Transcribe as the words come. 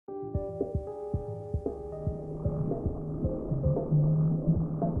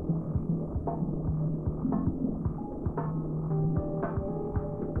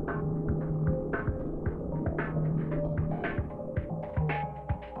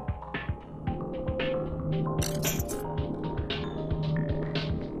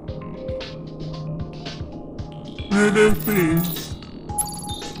Little things.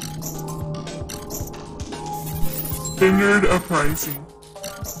 The Nerd Uprising.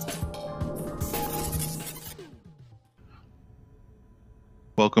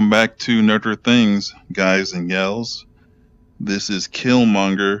 Welcome back to Nerder Things, guys and gals. This is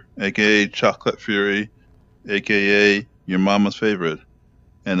Killmonger, aka Chocolate Fury, aka your mama's favorite,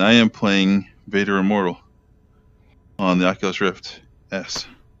 and I am playing Vader Immortal on the Oculus Rift S.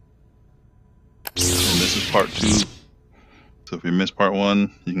 And this is part 2, so if you missed part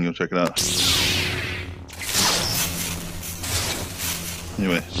 1, you can go check it out.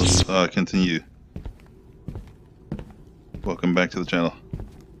 Anyway, let's continue. Welcome back to the channel.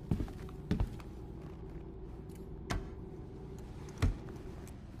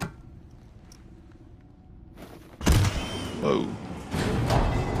 Whoa.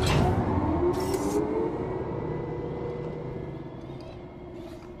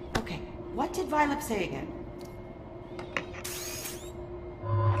 Okay, what did Violet say again?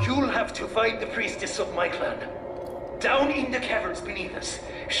 You'll have to fight the priestess of my clan. Down in the caverns beneath us.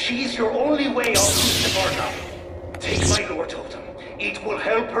 She's your only way out of the Varna. Take my lore totem. It will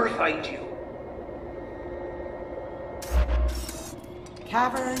help her find you.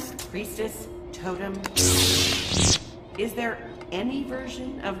 Cavern, priestess, totem. Is there any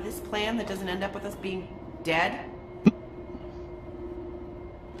version of this plan that doesn't end up with us being dead?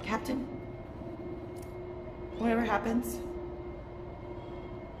 Captain? Whatever happens,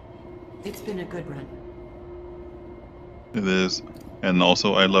 it's been a good run. It is. And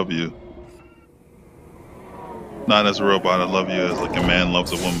also, I love you. Not as a robot, I love you as like a man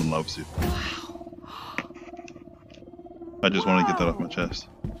loves a woman loves you. Wow. I just want to get that off my chest.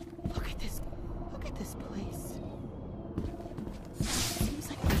 Look at this. Look at this place. Seems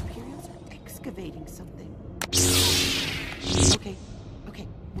like the Imperials are excavating something. Okay,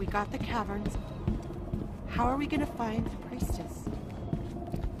 we got the caverns. How are we gonna find the priestess?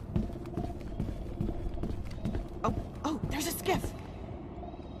 Oh, there's a skiff!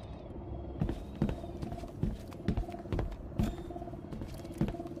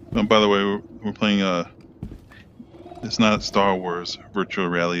 Oh, by the way, we're playing it's not Star Wars virtual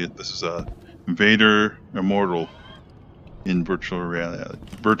reality. This is Vader Immortal in virtual reality.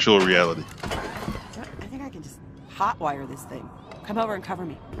 I think I can just hotwire this thing. Come over and cover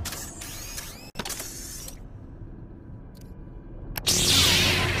me.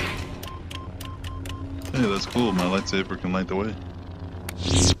 Hey, that's cool. My lightsaber can light the way.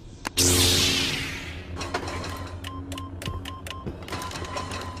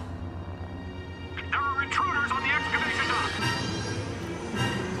 There are intruders on the excavation dock.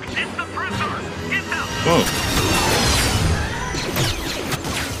 It's the prisoners. Get them. Whoa.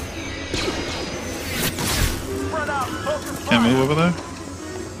 Spread out. Focus Can't fire. move over there?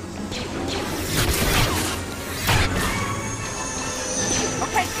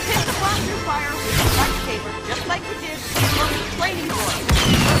 Okay, hit the blast through fire with the lightsaber, just like we did on the training board.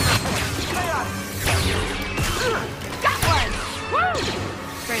 Stay on it. Got one! Woo!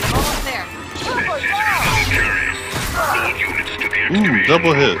 Great, I'm almost there. Ooh,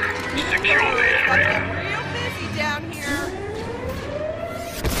 double hit. Secure the area. Real busy down here.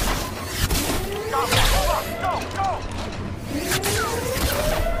 Go, go, go.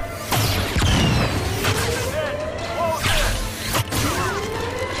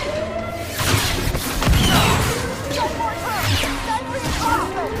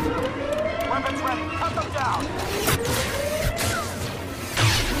 Weapons ready. Cut them down.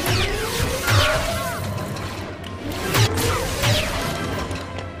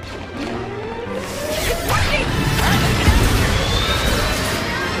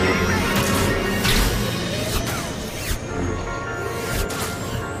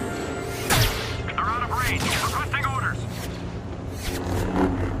 They're out of range. Requesting orders.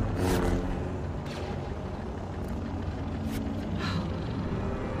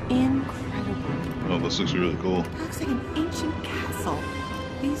 Incredible. Oh, this looks really cool. Looks like an ancient castle.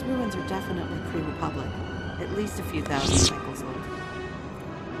 These ruins are definitely pre-Republic. At least a few thousand cycles old.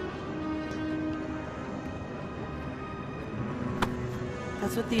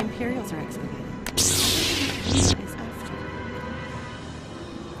 That's what the Imperials are excavating. What is after?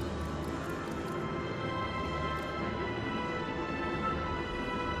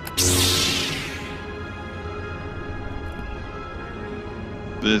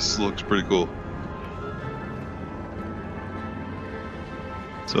 This looks pretty cool.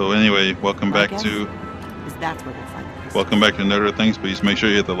 So anyway, welcome back to That's where we'll find the crystal. welcome back to Nerder Things. Please make sure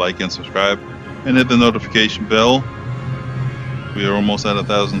you hit the like and subscribe, and hit the notification bell. We are almost at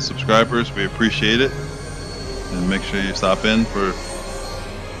 1,000 subscribers. We appreciate it, and make sure you stop in for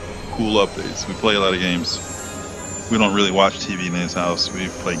cool updates. We play a lot of games. We don't really watch TV in his house. We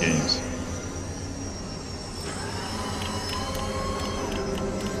play games.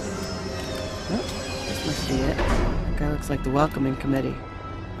 Oh, this must be it. That guy looks like the welcoming committee.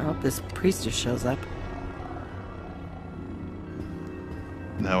 I hope this priestess shows up.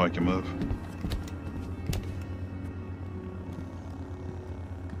 Now I can move.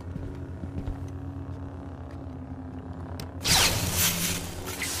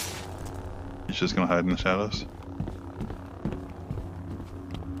 He's just gonna hide in the shadows.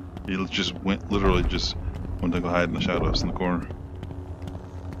 He just literally just went to go hide in the shadows in the corner.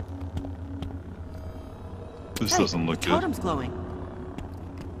 This doesn't look the good. totem's glowing.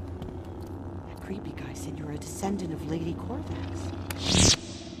 That creepy guy said you're a descendant of Lady Corvax.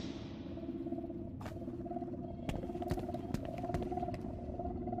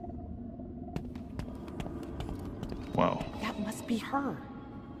 Wow. That must be her.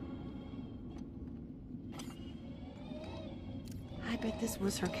 I bet this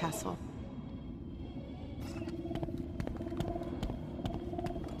was her castle.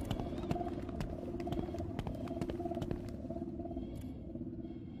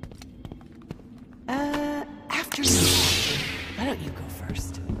 After you. Why don't you go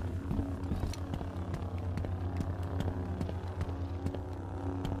first?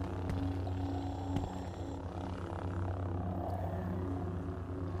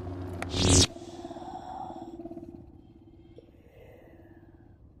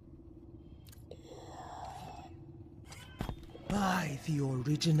 By the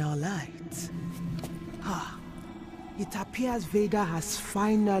original light. It appears Vader has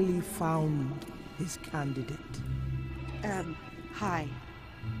finally found his candidate. Hi.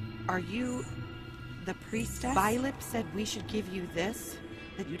 Are you the priestess? Violet said we should give you this,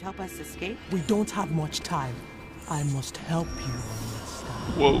 that you'd help us escape? We don't have much time. I must help you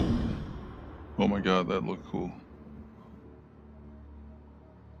understand. Whoa. Oh my god, that looked cool.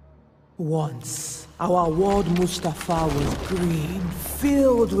 Once, our world Mustafa was green,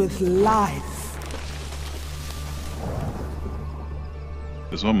 filled with life.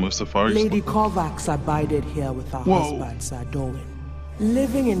 This one Mustafar. Lady Corvax abided here with her husband, Sir Dowen,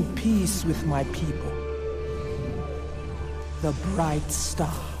 living in peace with my people. The bright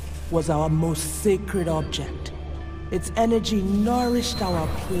star was our most sacred object. Its energy nourished our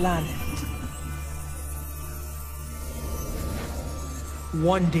planet.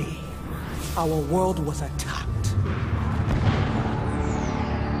 One day, our world was attacked.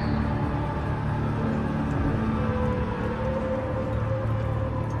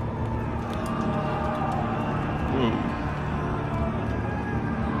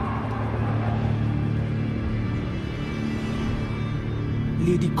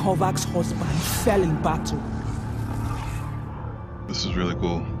 Lady Korvac's husband fell in battle. This is really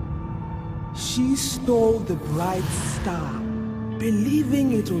cool. She stole the bright star,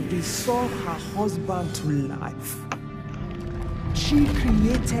 believing it would restore her husband to life. She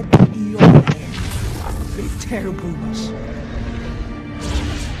created the Eon Head, a terrible machine.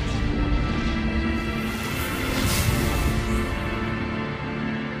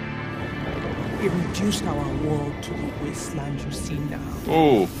 It reduced our world to the wasteland you see now.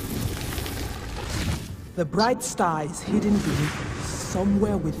 Oh. The bright star is hidden beneath,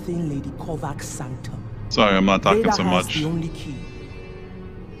 somewhere within Lady Korvac's sanctum. Sorry, I'm not talking Vader so has much. the only key.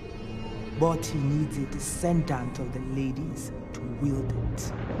 But he needs a descendant of the ladies to wield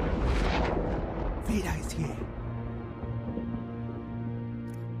it. Vader is here.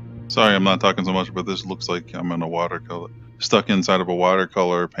 Sorry, I'm not talking so much, but this looks like I'm in a watercolor. Stuck inside of a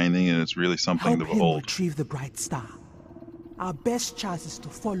watercolor painting, and it's really something Help to him behold. retrieve the bright star. Our best chance is to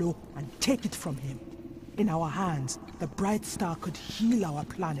follow and take it from him. In our hands, the bright star could heal our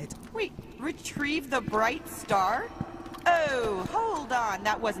planet. Wait, retrieve the bright star? Oh, hold on.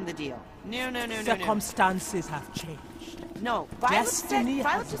 That wasn't the deal. No. Circumstances have changed. No, Violet Destiny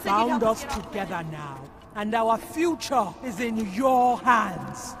Violet has just said you'd bound help us get off together now, and our future is in your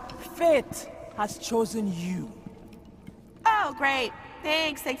hands. Fate has chosen you. Oh, great.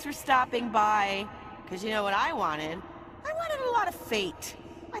 Thanks for stopping by. Because you know what I wanted? I wanted a lot of fate.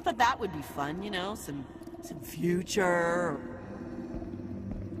 I thought that would be fun, you know, some future.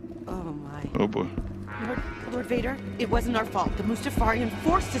 Oh my. Oh boy. Lord Vader, it wasn't our fault. The Mustafarian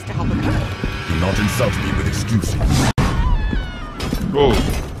forced us to help him. Do not insult me with excuses. Whoa.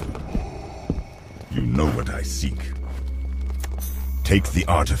 You know what I seek. Take the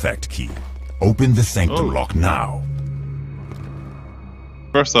artifact key. Open the sanctum lock now.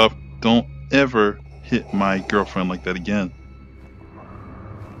 First off, don't ever hit my girlfriend like that again.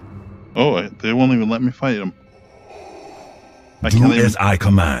 Oh, they won't even let me fight him. I Do can't even as I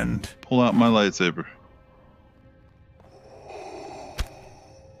command. pull out my lightsaber.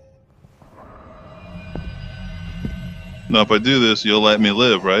 Now, if I do this, you'll let me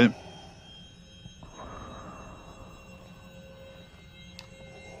live, right?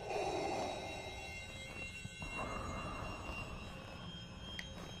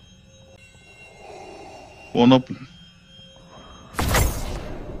 Well, nope.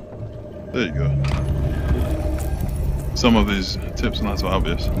 There you go. Some of these tips are not so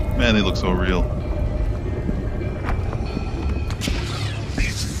obvious. Man, they look so real.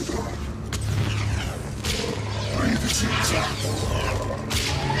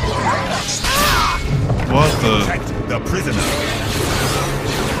 What the? Protect the prisoner.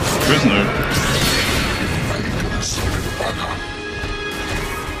 Prisoner?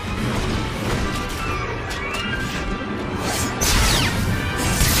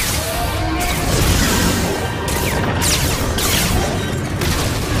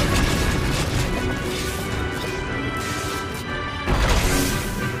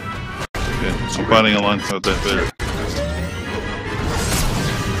 Okay, I'm fighting alongside that Vader.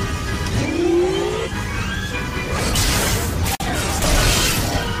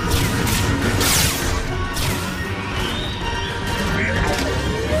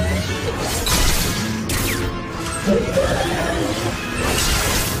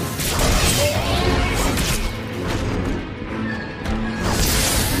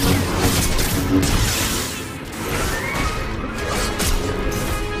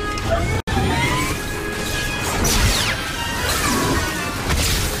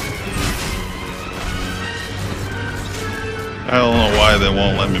 I don't know why they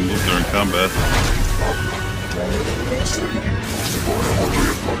won't let me move during combat.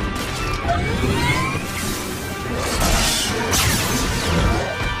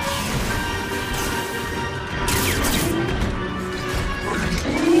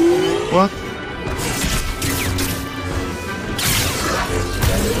 What?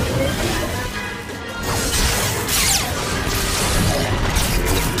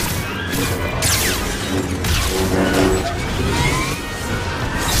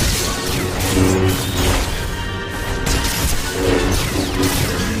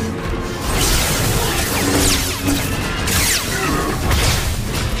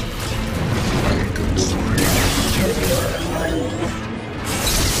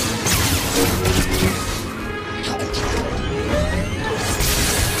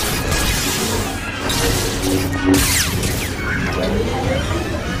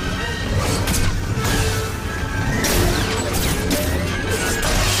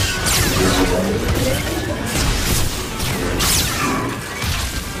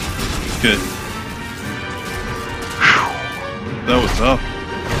 Good. That was tough.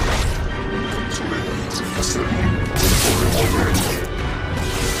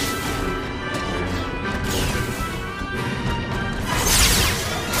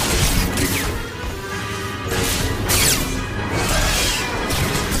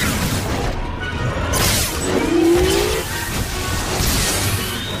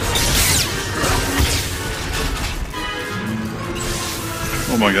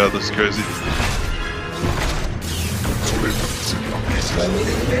 Oh my god, this is crazy.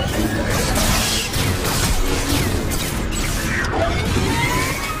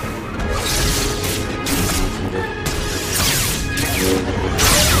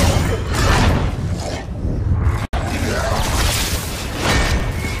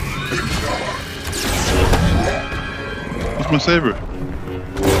 What's my saber?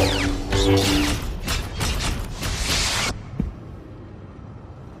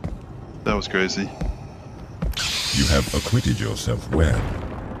 That was crazy. You have acquitted yourself well.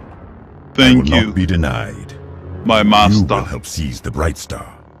 Thank I will you, not be denied. my You will master. help seize the Bright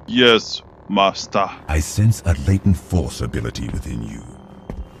Star. Yes, master. I sense a latent force ability within you.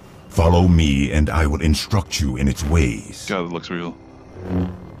 Follow me and I will instruct you in its ways. God, it looks real.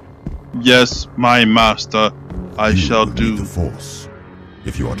 Yes, my master. I You shall will do. need the force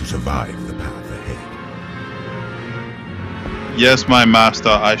if you are to survive the path ahead. Yes, my master.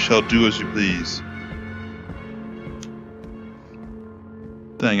 I shall do as you please.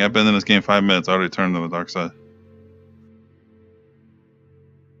 Dang, I've been in this game 5 minutes. I already turned to the dark side.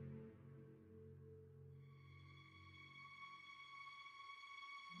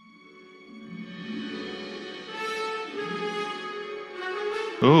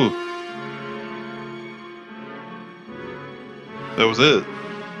 Ooh. That was it.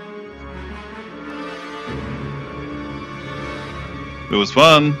 It was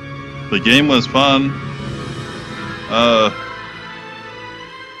fun. The game was fun. I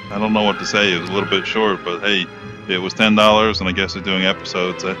don't know what to say. It was a little bit short, but hey, it was $10, and I guess they're doing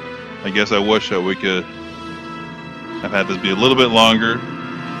episodes. I guess I wish that we could have had this be a little bit longer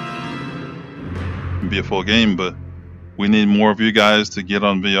and be a full game, but we need more of you guys to get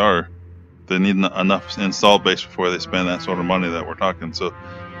on VR. They need enough install base before they spend that sort of money that we're talking. So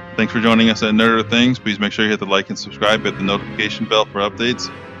thanks for joining us at Nerd of Things. Please make sure you hit the like and subscribe, hit the notification bell for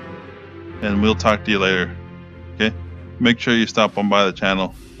updates, and we'll talk to you later. Okay? Make sure you stop on by the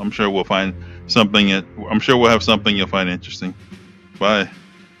channel. I'm sure we'll find something. I'm sure we'll have something you'll find interesting. Bye.